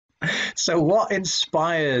So what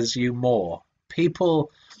inspires you more?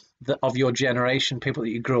 People that of your generation, people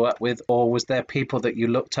that you grew up with, or was there people that you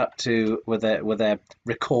looked up to? Were there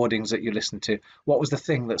recordings that you listened to? What was the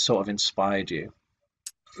thing that sort of inspired you?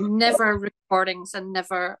 Never recordings and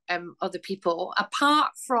never other people,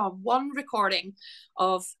 apart from one recording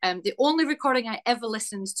of the only recording I ever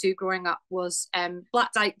listened to growing up was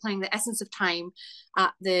Black Dyke playing The Essence of Time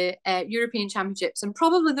at the European Championships. And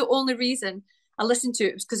probably the only reason I listened to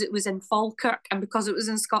it was because it was in Falkirk, and because it was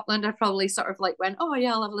in Scotland I probably sort of like went, oh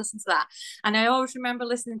yeah, I'll have a listen to that. And I always remember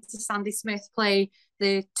listening to Sandy Smith play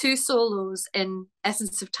the two solos in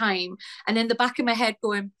Essence of Time, and in the back of my head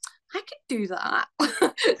going, I could do that.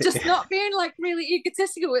 Just not being like really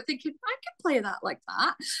egotistical, but thinking I could play that like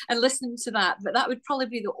that and listening to that. But that would probably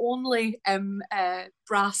be the only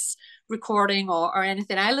brass recording or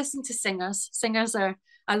anything. I listen to singers. Singers are,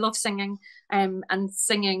 I love singing, and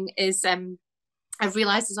singing is I've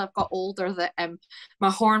realized as I've got older that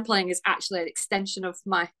my horn playing is actually an extension of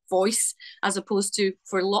my voice, as opposed to,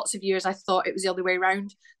 for lots of years I thought it was the other way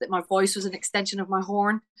around, that my voice was an extension of my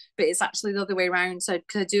horn, but it's actually the other way around. So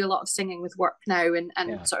because I do a lot of singing with work now, and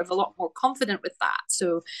Yeah. sort of a lot more confident with that.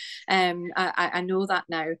 So I know that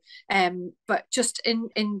now. But just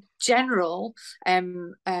in general,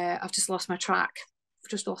 I've just lost my track.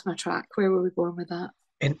 I've just lost my track. Where were we going with that?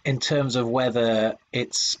 In terms of whether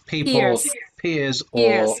it's people, Peers. peers,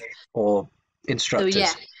 Peers. or So yeah.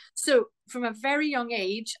 instructors. So from a very young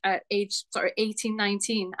age, at age sort of 18,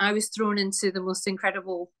 19, I was thrown into the most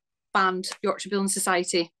incredible band, Yorkshire Building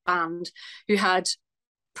Society band, who had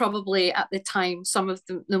probably at the time some of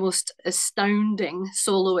the most astounding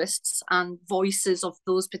soloists and voices of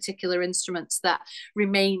those particular instruments that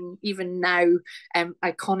remain even now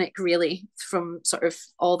iconic, really, from sort of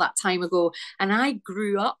all that time ago. And I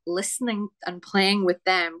grew up listening and playing with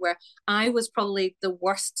them, where I was probably the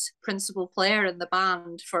worst principal player in the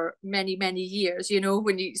band for many, many years. You know,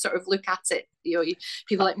 when you sort of look at it, you know,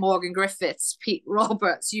 people like Morgan Griffiths, Pete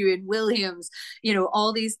Roberts, Ewan Williams, you know,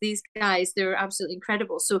 all these guys, they're absolutely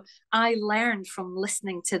incredible. So I learned from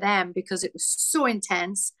listening to them because it was so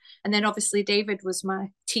intense. And then obviously David was my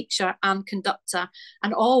teacher and conductor,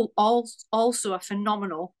 and also a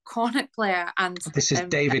phenomenal cornet player. And This is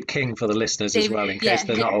David King for the listeners as David, well, in case yeah,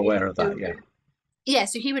 they're not aware of that. so Yeah. yeah,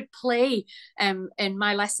 so he would play in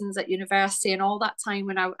my lessons at university, and all that time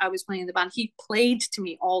when I was playing in the band, he played to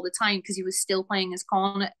me all the time because he was still playing his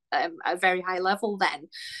cornet at a very high level then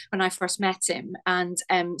when I first met him. And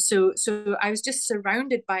so I was just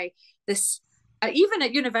surrounded by this. Even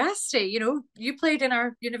at university, you know, you played in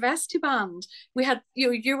our university band. We had, you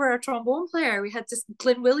know, you were a trombone player. We had just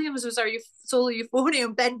Glyn Williams was our solo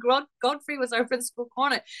euphonium. Ben Godfrey was our principal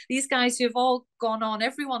cornet. These guys who have all gone on,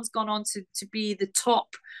 everyone's gone on to be the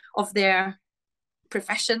top of their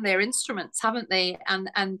profession, their instruments, haven't they?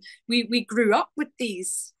 And we grew up with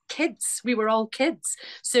these kids. We were all kids.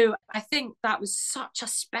 So I think that was such a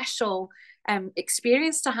special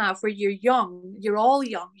experience to have, where you're young, you're all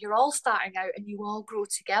young, you're all starting out, and you all grow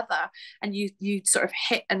together, and you sort of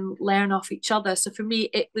hit and learn off each other. So for me,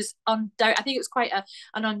 it was undoubted. I think it was quite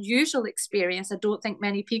an unusual experience. I don't think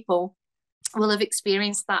many people will have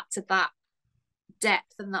experienced that to that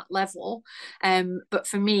depth and that level. But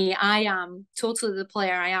for me, I am totally the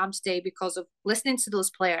player I am today because of listening to those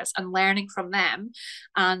players and learning from them.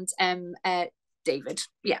 And David,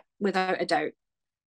 yeah, without a doubt.